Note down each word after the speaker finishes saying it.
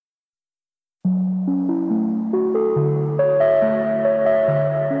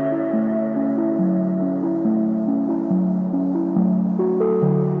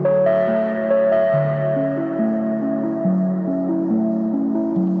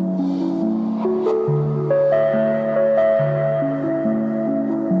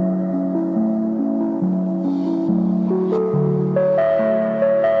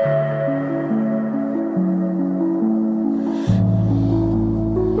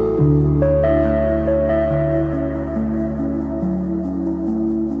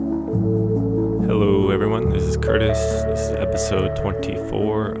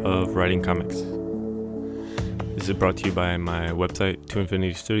24 of Writing Comics. This is brought to you by my website, To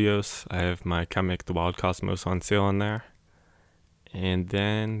Infinity Studios. I have my comic, The Wild Cosmos, on sale on there. And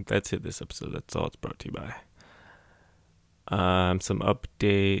then that's it this episode. That's all it's brought to you by. Some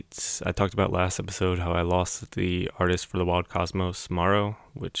updates. I talked about last episode how I lost the artist for The Wild Cosmos, Morrow,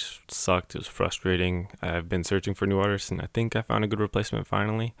 which sucked. It was frustrating. I've been searching for new artists, and I think I found a good replacement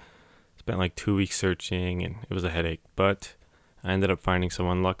finally. Spent like 2 weeks searching, and it was a headache, but I ended up finding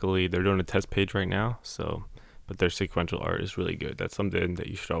someone. Luckily, they're doing a test page right now, but their sequential art is really good. That's something that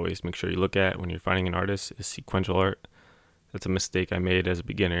you should always make sure you look at when you're finding an artist, is sequential art. That's a mistake I made as a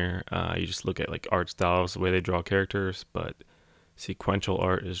beginner. You just look at like art styles, the way they draw characters, but sequential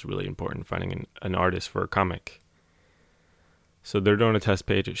art is really important, finding an artist for a comic. So they're doing a test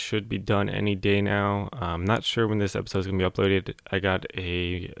page. It should be done any day now. I'm not sure when this episode is going to be uploaded. I got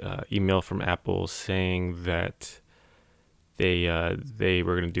a email from Apple saying that they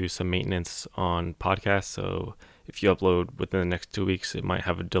were going to do some maintenance on podcasts. So if you upload within the next 2 weeks, it might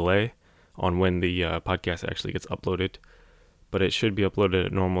have a delay on when the podcast actually gets uploaded. But it should be uploaded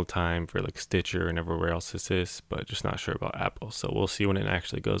at normal time for like Stitcher and everywhere else this is, but just not sure about Apple. So we'll see when it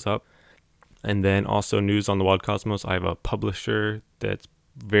actually goes up. And then also news on The Wild Cosmos. I have a publisher that's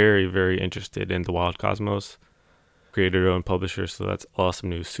very, very interested in The Wild Cosmos. Creator-owned publisher, so that's awesome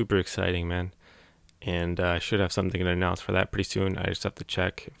news. Super exciting, man. And I should have something to announce for that pretty soon. I just have to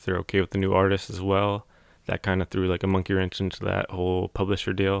check if they're okay with the new artist as well. That kind of threw like a monkey wrench into that whole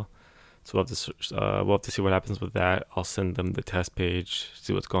publisher deal. So we'll have to see what happens with that. I'll send them the test page,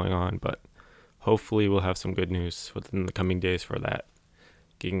 see what's going on. But hopefully we'll have some good news within the coming days for that.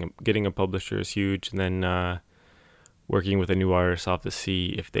 Getting a publisher is huge. And then working with a new artist, I'll have to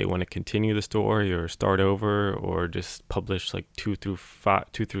see if they want to continue the story or start over or just publish like 2 through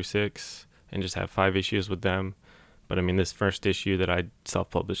 6 and just have 5 issues with them. But I mean, this first issue that I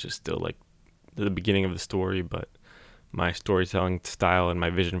self-published is still like the beginning of the story, but my storytelling style and my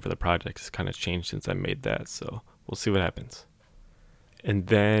vision for the project has kind of changed since I made that. So we'll see what happens. And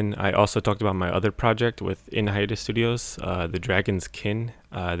then I also talked about my other project with In Hiatus Studios, The Dragon's Kin.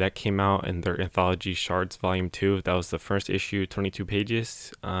 That came out in their anthology Shards Volume 2. That was the first issue, 22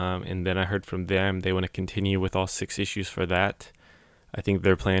 pages. And then I heard from them they want to continue with all 6 issues for that. I think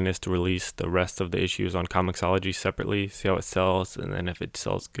their plan is to release the rest of the issues on Comixology separately, see how it sells, and then if it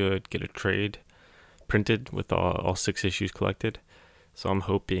sells good, get a trade printed with all 6 issues collected. So I'm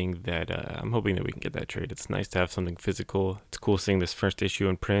hoping that we can get that trade. It's nice to have something physical. It's cool seeing this first issue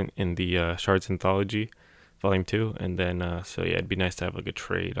in print in the Shards Anthology, Volume 2. And then, it'd be nice to have like a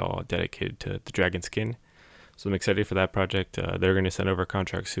trade all dedicated to the Dragon's Kin. So I'm excited for that project. They're going to send over a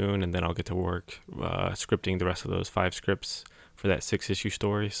contract soon, and then I'll get to work scripting the rest of those 5 scripts for that 6-issue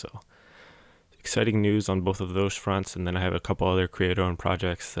story. So exciting news on both of those fronts. And then I have a couple other creator-owned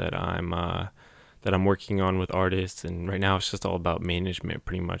projects that I'm working on with artists, and right now it's just all about management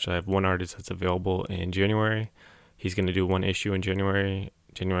pretty much. I have one artist that's available in January. He's going to do 1 issue in January,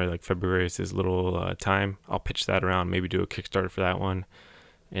 like February is his little time. I'll pitch that around, maybe do a Kickstarter for that one.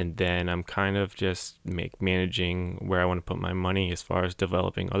 And then I'm kind of just managing where I want to put my money as far as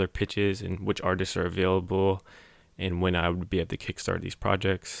developing other pitches and which artists are available and when I would be able to kickstart these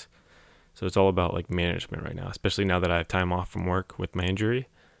projects. So it's all about like management right now, especially now that I have time off from work with my injury.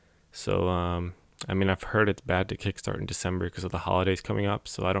 So, I've heard it's bad to kickstart in December because of the holidays coming up.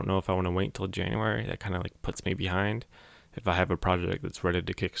 So I don't know if I want to wait till January. That kind of like puts me behind. If I have a project that's ready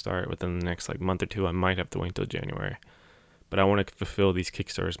to kickstart within the next like month or 2, I might have to wait till January. But I want to fulfill these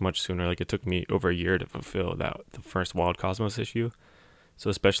kickstarters much sooner. Like it took me over a year to fulfill the first Wild Cosmos issue. So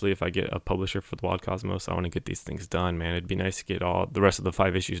especially if I get a publisher for the Wild Cosmos, I want to get these things done, man. It'd be nice to get all the rest of the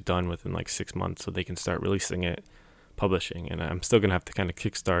 5 issues done within like 6 months so they can start releasing it, publishing. And I'm still going to have to kind of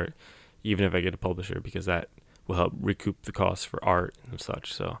kickstart even if I get a publisher, because that will help recoup the costs for art and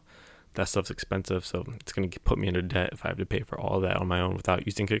such. So that stuff's expensive, so it's going to put me into debt if I have to pay for all that on my own without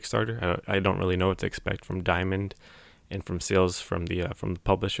using Kickstarter. I don't really know what to expect from Diamond and from sales from the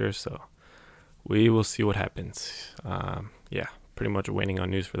publisher, so we will see what happens. Pretty much waiting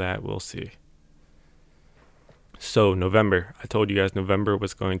on news for that. We'll see. So November, I told you guys November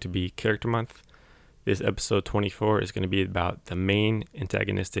was going to be character month. This episode 24 is going to be about the main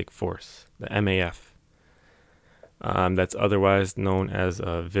antagonistic force, the MAF. That's otherwise known as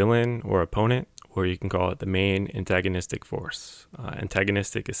a villain or opponent, or you can call it the main antagonistic force.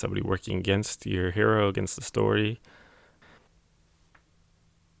 Antagonistic is somebody working against your hero, against the story.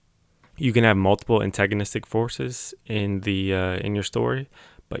 You can have multiple antagonistic forces in your story,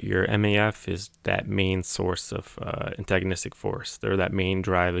 but your MAF is that main source of antagonistic force. They're that main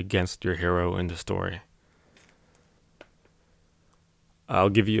drive against your hero in the story. I'll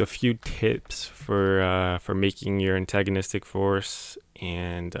give you a few tips for making your antagonistic force,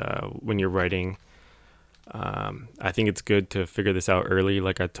 and when you're writing. I think it's good to figure this out early,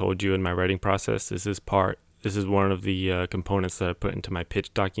 like I told you in my writing process. This is one of the components that I put into my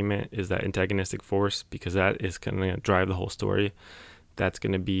pitch document, is that antagonistic force, because that is going to drive the whole story. That's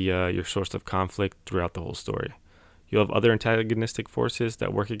going to be your source of conflict throughout the whole story. You'll have other antagonistic forces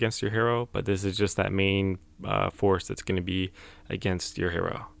that work against your hero, but this is just that main force that's going to be against your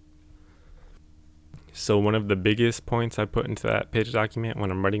hero. So one of the biggest points I put into that pitch document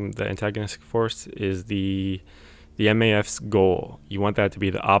when I'm writing the antagonistic force is the MAF's goal. You want that to be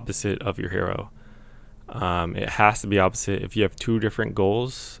the opposite of your hero. It has to be opposite. If you have two different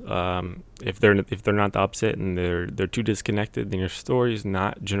goals, if they're not the opposite and they're too disconnected, then your story is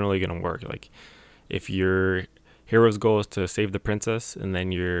not generally going to work. Like if your hero's goal is to save the princess, and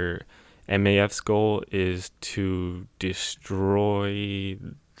then your MAF's goal is to destroy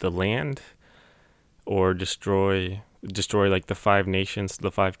the land, or destroy like the 5 nations,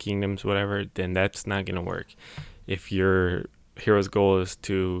 the 5 kingdoms, whatever, then that's not going to work. If your hero's goal is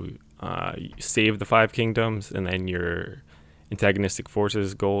to save the 5 kingdoms, and then your antagonistic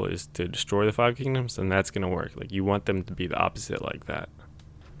force's goal is to destroy the 5 kingdoms, then that's going to work. Like you want them to be the opposite like that.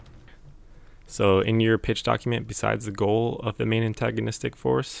 So in your pitch document, besides the goal of the main antagonistic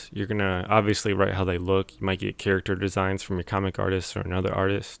force, you're going to obviously write how they look. You might get character designs from your comic artist or another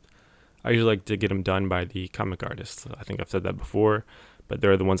artist. I usually like to get them done by the comic artists. I think I've said that before, but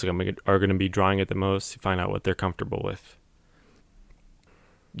they're the ones that are going to be drawing it the most to find out what they're comfortable with.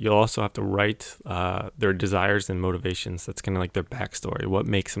 You'll also have to write their desires and motivations. That's kind of like their backstory. What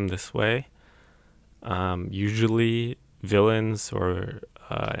makes them this way? Usually villains or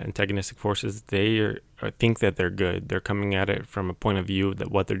antagonistic forces, they think that they're good. They're coming at it from a point of view that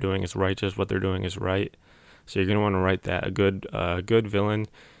what they're doing is righteous, what they're doing is right. So you're going to want to write that. A good villain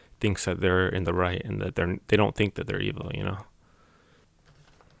thinks that they're in the right, and that they don't think that they're evil, you know.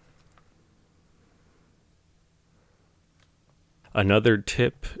 Another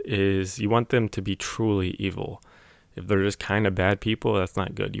tip is you want them to be truly evil. If they're just kind of bad people, that's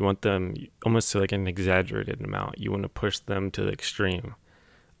not good. You want them almost to like an exaggerated amount. You want to push them to the extreme.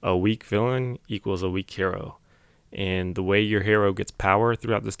 A weak villain equals a weak hero. And the way your hero gets power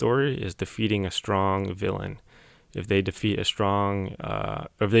throughout the story is defeating a strong villain. If they defeat a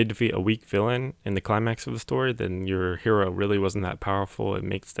weak villain in the climax of the story, then your hero really wasn't that powerful. It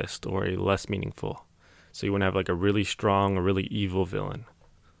makes the story less meaningful. So you want to have like a really strong, a really evil villain.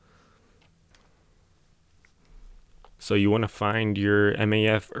 So you want to find your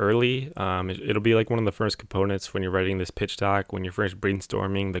MAF early. It'll be like one of the first components when you're writing this pitch doc, when you're first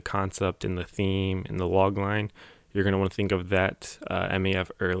brainstorming the concept and the theme and the log line. You're going to want to think of that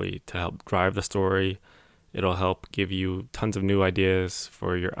MAF early to help drive the story. It'll help give you tons of new ideas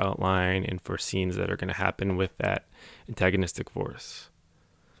for your outline and for scenes that are going to happen with that antagonistic force.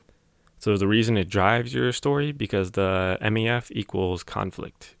 So the reason it drives your story, because the MAF equals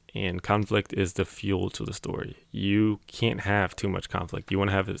conflict, and conflict is the fuel to the story. You can't have too much conflict. You want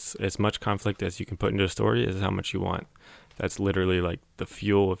to have as much conflict as you can put into a story is how much you want. That's literally like the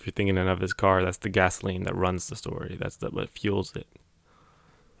fuel. If you're thinking of his car, that's the gasoline that runs the story. That's what fuels it.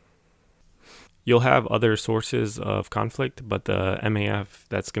 You'll have other sources of conflict, but the MAF,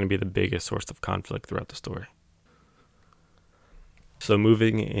 that's going to be the biggest source of conflict throughout the story. So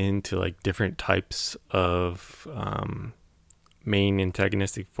moving into like different types of main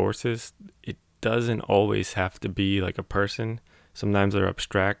antagonistic forces, it doesn't always have to be like a person. Sometimes they're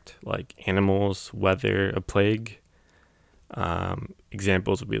abstract, like animals, weather, a plague.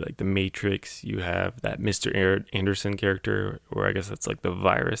 Examples would be like the Matrix. You have that Mr. Anderson character, or I guess that's like the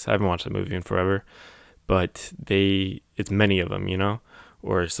virus. I haven't watched the movie in forever, but it's many of them, you know.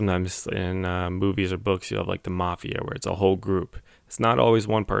 Or sometimes in movies or books, you have like the mafia, where it's a whole group. It's not always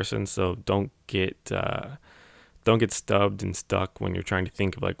one person, so don't get stubbed and stuck when you're trying to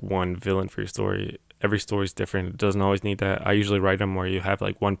think of like one villain for your story. Every story is different. It doesn't always need that. I usually write them where you have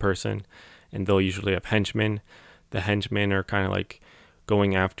like one person, and they'll usually have henchmen. The henchmen are kind of like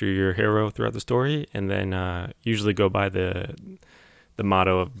going after your hero throughout the story, and then usually go by the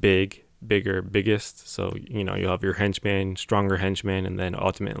motto of bigger, biggest. So, you know, you'll have your henchmen, stronger henchmen, and then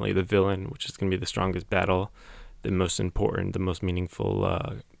ultimately the villain, which is going to be the strongest battle, the most important, the most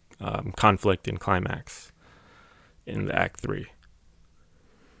meaningful conflict and climax in the Act 3.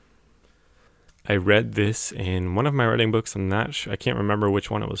 I read this in one of my writing books. I'm not sure. I can't remember which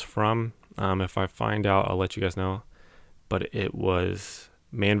one it was from. If I find out, I'll let you guys know. But it was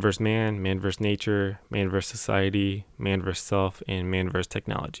man versus man versus nature, man versus society, man versus self, and man versus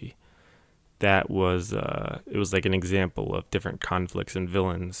technology. that was it was like an example of different conflicts and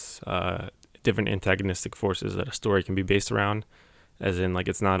villains, different antagonistic forces that a story can be based around, as in like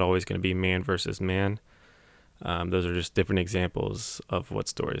it's not always going to be man versus man. Those are just different examples of what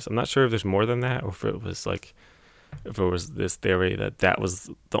stories. I'm not sure if there's more than that, or if it was this theory that was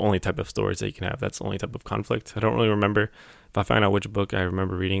the only type of stories that you can have. That's the only type of conflict. I don't really remember. If I find out which book I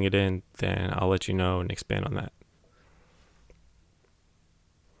remember reading it in, then I'll let you know and expand on that.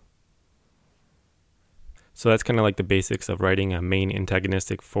 So that's kind of like the basics of writing a main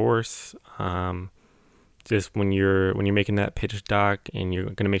antagonistic force. Just when you're making that pitch doc, and you're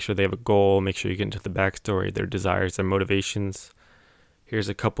going to make sure they have a goal, make sure you get into the backstory, their desires, their motivations. Here's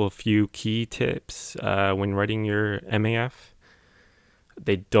a few key tips when writing your MAF.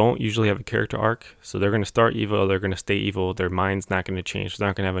 They don't usually have a character arc, so they're going to start evil, they're going to stay evil, their mind's not going to change, they're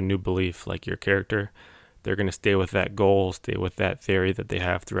not going to have a new belief like your character. They're going to stay with that goal, stay with that theory that they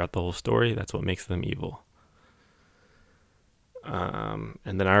have throughout the whole story. That's what makes them evil.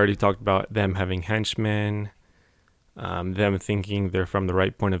 And then I already talked about them having henchmen, them thinking they're from the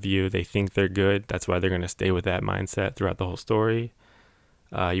right point of view. They think they're good. That's why they're going to stay with that mindset throughout the whole story.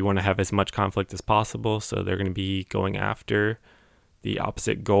 You want to have as much conflict as possible, so they're going to be going after the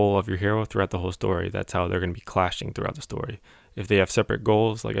opposite goal of your hero throughout the whole story. That's how they're going to be clashing throughout the story. If they have separate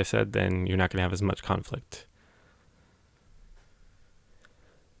goals, like I said, then you're not going to have as much conflict.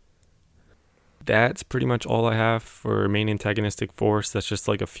 That's pretty much all I have for main antagonistic force. That's just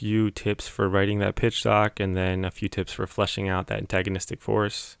like a few tips for writing that pitch doc, and then a few tips for fleshing out that antagonistic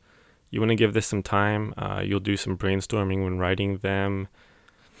force. You want to give this some time. You'll do some brainstorming when writing them.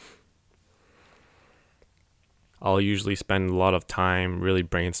 I'll usually spend a lot of time really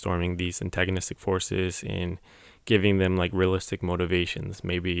brainstorming these antagonistic forces and giving them like realistic motivations.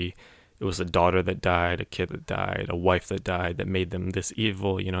 Maybe it was a daughter that died, a kid that died, a wife that died that made them this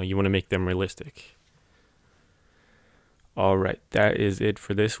evil. You want to make them realistic. All right, that is it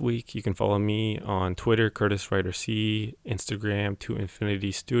for this week. You can follow me on Twitter, Curtis Ryder C, Instagram, To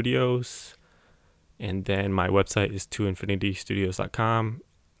Infinity Studios, and then my website is toinfinitystudios.com.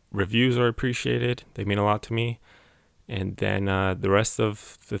 Reviews are appreciated. They mean a lot to me. And then the rest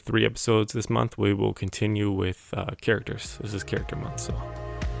of the 3 episodes this month, we will continue with characters. This is character month, so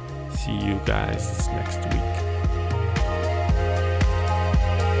see you guys next week.